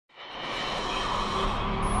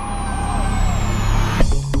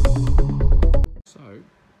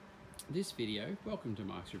This video, welcome to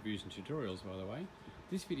Mark's Reviews and Tutorials by the way.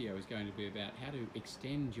 This video is going to be about how to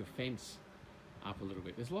extend your fence up a little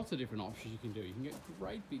bit. There's lots of different options you can do. You can get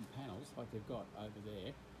great big panels like they've got over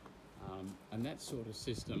there, and that sort of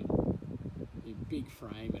system, a big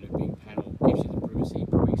frame and a big panel, gives you the privacy,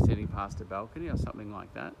 probably extending past a balcony or something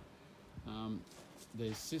like that.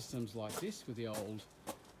 There's systems like this with the old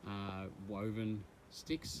woven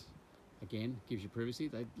sticks. Again, gives you privacy.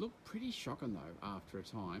 They look pretty shocking though after a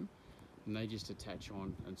time, and they just attach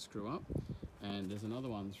on and screw up. And there's another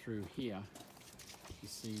one through here. You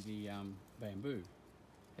see the bamboo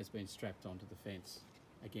has been strapped onto the fence,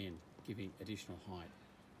 again giving additional height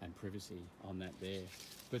and privacy on that there.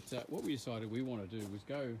 But what we decided we want to do was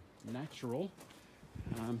go natural.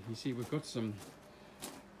 You see we've got some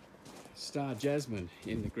star jasmine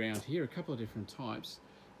in the ground here, a couple of different types.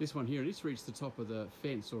 This one here, it's reached the top of the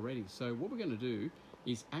fence already. So what we're going to do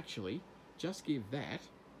is actually just give that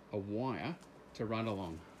a wire to run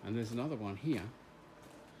along. And there's another one here.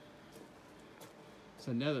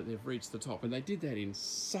 So now that they've reached the top, and they did that in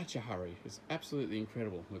such a hurry, it's absolutely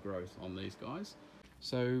incredible, the growth on these guys.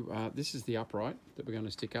 So this is the upright that we're going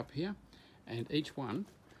to stick up here, and each one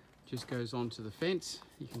just goes onto the fence.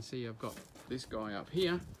 You can see I've got this guy up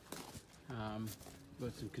here,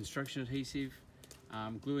 got some construction adhesive,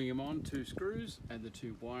 gluing them on, 2 screws and the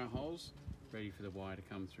 2 wire holes, ready for the wire to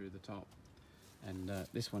come through the top. And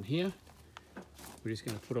this one here, we're just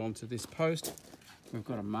going to put onto this post. We've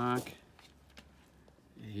got a mark.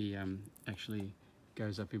 He actually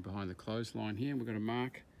goes up in behind the clothesline here, and we've got a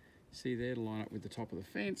mark, see there, to line up with the top of the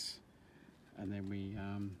fence. And then we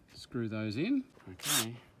screw those in.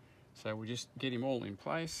 Okay, so we'll just get him all in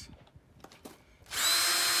place.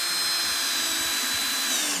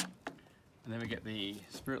 And then we get the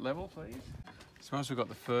spirit level, please. So once we've got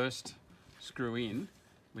the first screw in,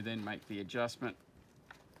 we then make the adjustment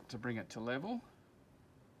to bring it to level,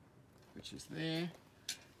 which is there.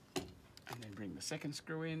 And then bring the second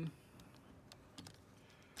screw in.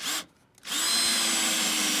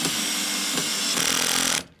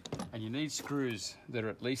 And you need screws that are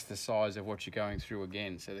at least the size of what you're going through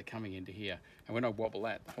again, so they're coming into here. And when I wobble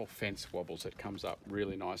that, the whole fence wobbles. It comes up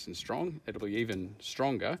really nice and strong. It'll be even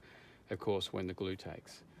stronger, of course, when the glue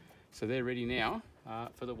takes. So they're ready now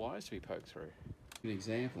for the wires to be poked through. An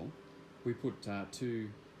example, we put 2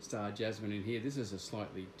 star jasmine in here. This is a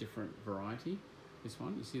slightly different variety. This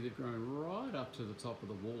one, you see they've grown right up to the top of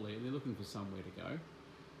the wall there. They're looking for somewhere to go.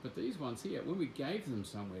 But these ones here, when we gave them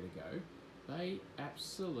somewhere to go, they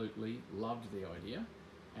absolutely loved the idea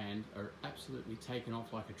and are absolutely taken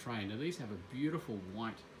off like a train. Now these have a beautiful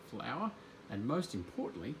white flower, and most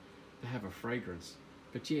importantly, they have a fragrance.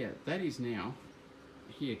 But yeah, that is now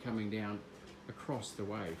here coming down across the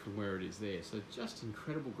way from where it is there. So just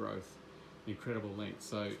incredible growth, incredible length.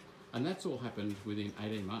 So, and that's all happened within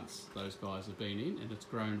 18 months. Those guys have been in, and it's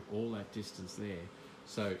grown all that distance there.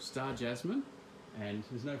 So star jasmine, and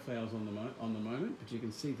there's no flowers on the moment, but you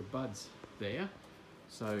can see the buds there.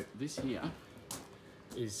 So this here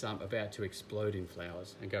is about to explode in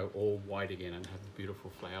flowers and go all white again and have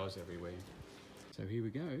beautiful flowers everywhere. So here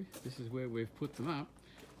we go. This is where we've put them up.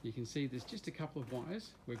 You can see there's just a couple of wires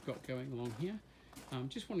we've got going along here.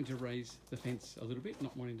 Just wanting to raise the fence a little bit,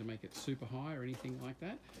 not wanting to make it super high or anything like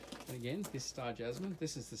that. And again, this star jasmine,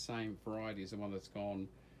 this is the same variety as the one that's gone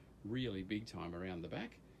really big time around the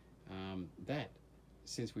back. That,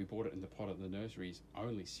 since we bought it in the pot at the nursery, is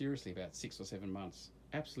only seriously about 6 or 7 months.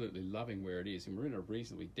 Absolutely loving where it is, and we're in a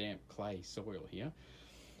reasonably damp clay soil here.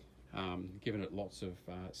 Given it lots of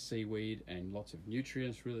seaweed and lots of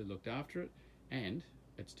nutrients, really looked after it, and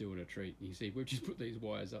it's doing a treat. You see, we've just put these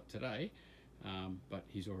wires up today, but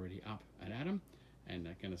he's already up and at them, and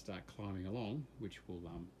they're going to start climbing along, which will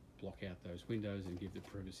block out those windows and give the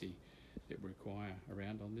privacy that we require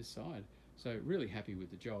around on this side. So really happy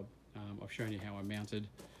with the job. I've shown you how I mounted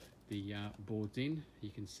the boards in.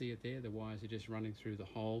 You can see it there. The wires are just running through the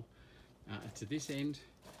hole. To this end,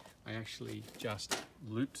 I actually just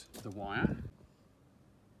looped the wire.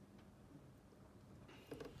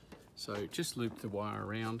 So just looped the wire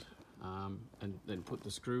around and then put the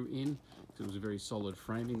screw in, because it was a very solid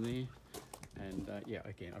framing there. And yeah,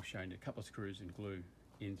 again, I've shown you a couple of screws and glue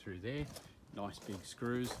in through there. Nice big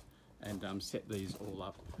screws, and set these all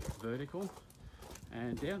up vertical.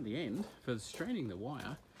 And down the end, for straining the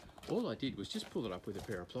wire, all I did was just pull it up with a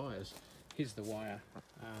pair of pliers. Here's the wire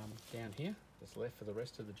down here that's left for the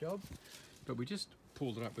rest of the job. But we just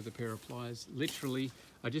pulled it up with a pair of pliers. Literally,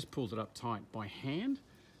 I just pulled it up tight by hand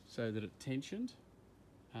so that it tensioned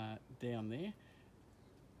down there.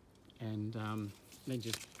 And then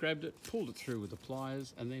just grabbed it, pulled it through with the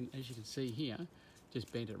pliers, and then as you can see here,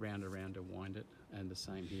 just bent it round around to wind it, and the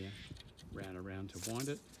same here, round around to wind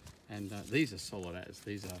it. And these are solid as,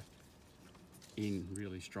 these are in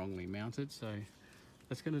really strongly mounted, so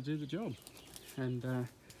that's going to do the job and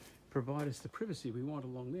provide us the privacy we want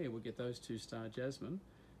along there. We'll get those two star jasmine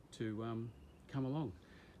to come along.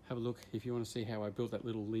 Have a look if you want to see how I built that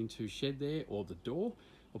little lean-to shed there, or the door.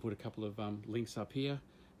 I'll put a couple of links up here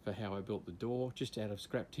for how I built the door just out of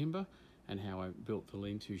scrap timber, and how I built the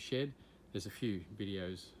lean-to shed. There's a few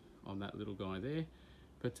videos on that little guy there,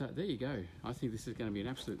 but there you go. I think this is going to be an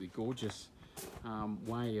absolutely gorgeous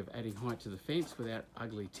way of adding height to the fence without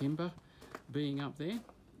ugly timber being up there,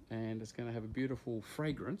 and it's going to have a beautiful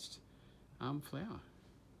fragranced flower.